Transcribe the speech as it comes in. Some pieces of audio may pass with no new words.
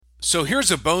So here's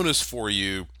a bonus for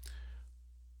you.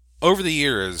 Over the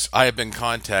years, I have been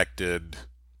contacted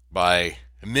by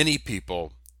many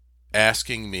people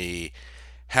asking me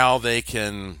how they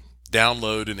can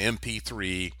download an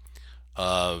MP3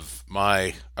 of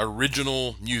my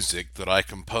original music that I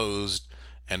composed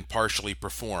and partially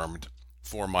performed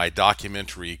for my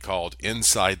documentary called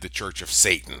Inside the Church of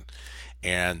Satan.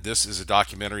 And this is a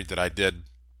documentary that I did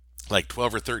like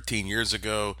 12 or 13 years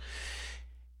ago.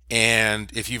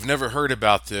 And if you've never heard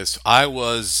about this, I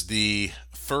was the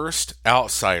first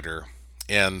outsider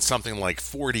in something like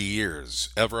 40 years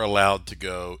ever allowed to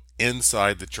go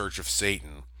inside the Church of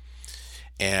Satan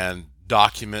and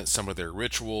document some of their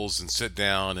rituals and sit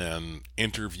down and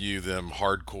interview them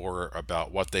hardcore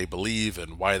about what they believe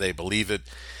and why they believe it.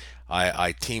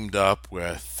 I teamed up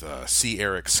with C.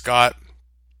 Eric Scott,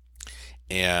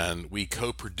 and we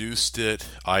co-produced it.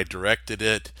 I directed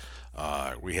it.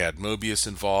 We had Mobius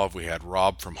involved. We had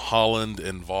Rob from Holland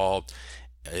involved.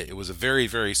 It was a very,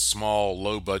 very small,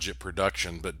 low-budget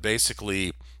production, but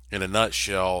basically, in a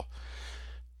nutshell,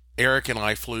 Eric and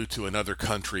I flew to another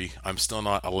country. I'm still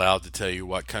not allowed to tell you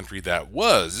what country that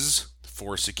was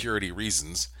for security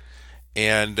reasons,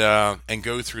 and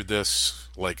go through this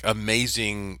like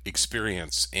amazing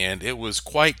experience. And it was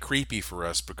quite creepy for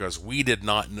us because we did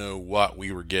not know what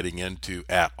we were getting into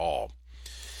at all.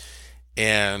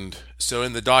 And so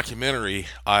in the documentary,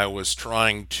 I was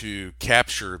trying to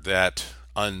capture that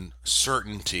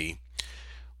uncertainty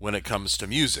when it comes to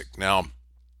music. Now,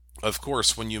 of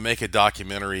course, when you make a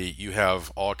documentary, you have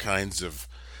all kinds of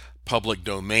public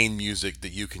domain music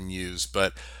that you can use,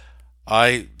 but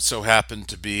I so happen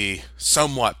to be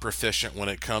somewhat proficient when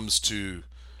it comes to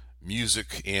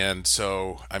music, and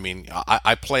so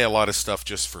I play a lot of stuff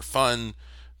just for fun.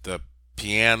 The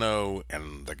piano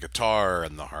and the guitar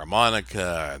and the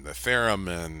harmonica and the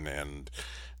theremin and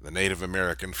the Native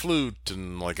American flute,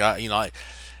 and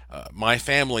my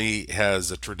family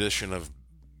has a tradition of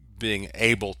being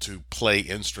able to play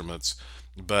instruments,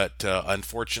 but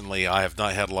unfortunately, I have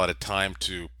not had a lot of time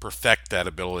to perfect that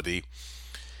ability.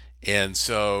 And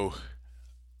so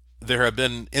there have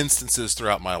been instances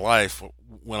throughout my life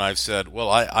when I've said,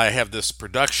 well, I have this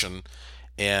production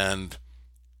and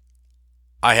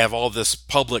I have all this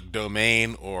public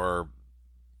domain or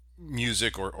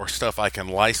music or stuff I can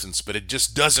license, but it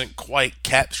just doesn't quite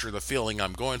capture the feeling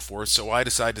I'm going for. So I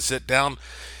decide to sit down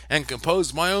and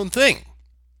compose my own thing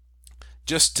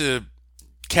just to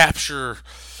capture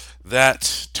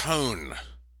that tone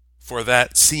for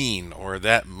that scene or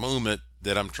that moment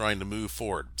that I'm trying to move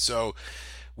forward. So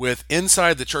with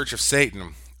Inside the Church of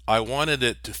Satan, I wanted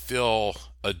it to fill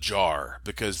a jar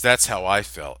because that's how I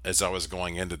felt as I was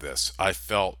going into this. I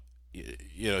felt,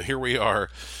 here we are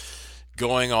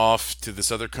going off to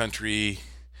this other country,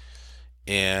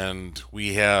 and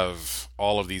we have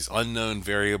all of these unknown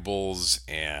variables,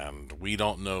 and we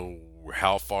don't know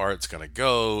how far it's going to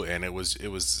go, and it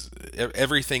was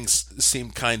everything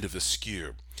seemed kind of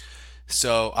askew.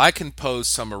 So I composed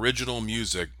some original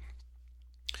music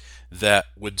that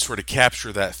would sort of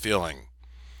capture that feeling.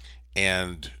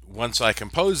 And once I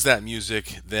composed that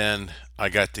music, then I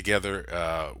got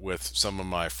together with some of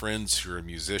my friends who are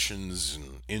musicians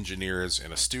and engineers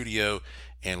in a studio,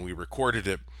 and we recorded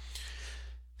it.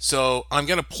 So I'm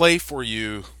going to play for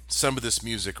you some of this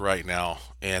music right now,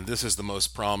 and this is the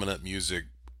most prominent music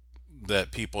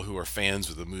that people who are fans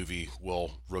of the movie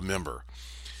will remember.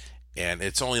 And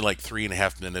it's only like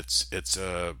 3.5 minutes.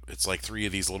 It's like three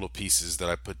of these little pieces that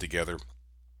I put together,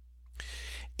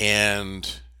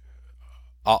 and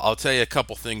I'll tell you a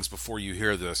couple things before you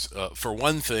hear this. For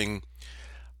one thing,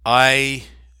 I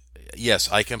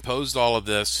yes, I composed all of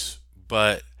this,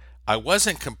 but I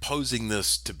wasn't composing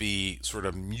this to be sort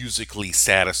of musically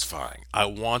satisfying. I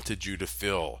wanted you to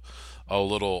feel a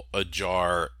little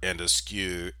ajar and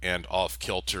askew and off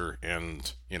kilter,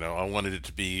 and I wanted it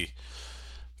to be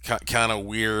kind of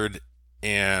weird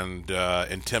and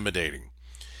intimidating.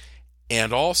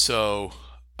 And also,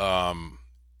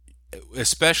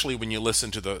 especially when you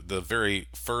listen to the very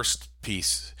first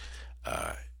piece,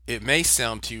 it may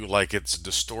sound to you like it's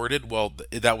distorted. Well,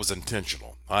 that was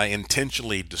intentional. I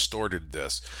intentionally distorted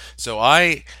this. So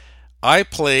I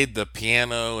played the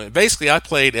piano, and basically I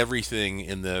played everything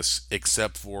in this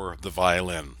except for the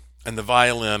violin. And the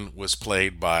violin was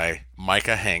played by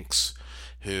Micah Hanks,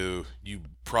 who you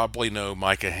probably know.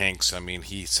 Micah Hanks, I mean,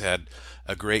 he's had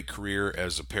a great career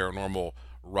as a paranormal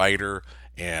writer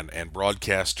and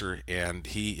broadcaster, and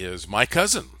he is my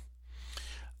cousin,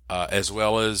 as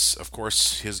well as, of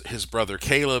course, his brother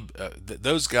Caleb.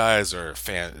 Those guys are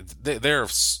they're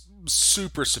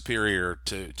super superior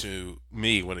to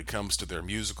me when it comes to their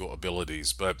musical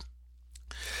abilities. But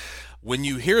when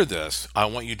you hear this, I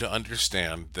want you to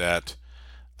understand that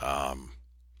um,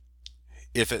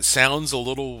 if it sounds a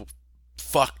little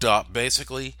fucked up,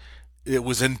 basically, it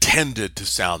was intended to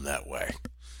sound that way.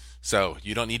 So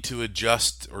you don't need to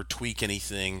adjust or tweak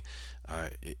anything.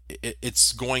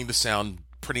 It's going to sound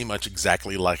pretty much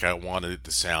exactly like I wanted it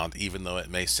to sound, even though it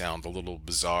may sound a little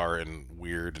bizarre and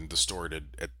weird and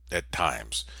distorted at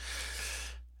times.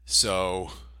 So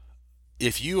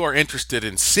if you are interested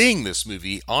in seeing this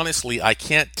movie, honestly, I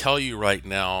can't tell you right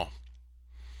now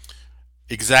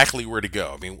exactly where to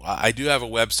go. I mean, I do have a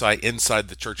website,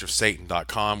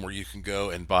 insidethechurchofsatan.com, where you can go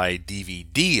and buy a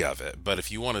DVD of it. But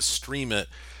if you want to stream it,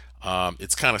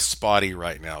 it's kind of spotty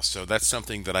right now. So that's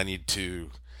something that I need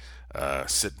to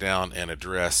sit down and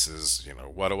address is,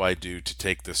 what do I do to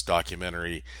take this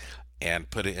documentary and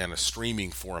put it in a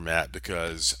streaming format?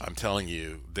 Because I'm telling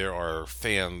you, there are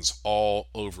fans all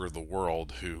over the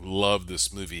world who love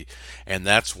this movie. And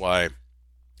that's why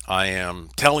I am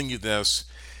telling you this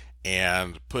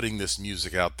and putting this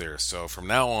music out there. So from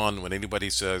now on, when anybody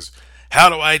says, how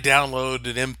do I download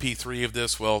an MP3 of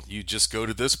this? Well, you just go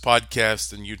to this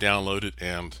podcast and you download it,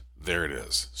 and there it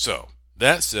is. So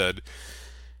that said,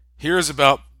 here's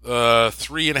about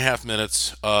 3.5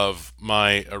 minutes of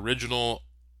my original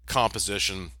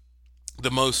composition,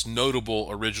 the most notable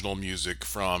original music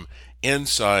from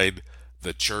Inside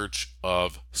the Church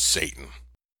of Satan.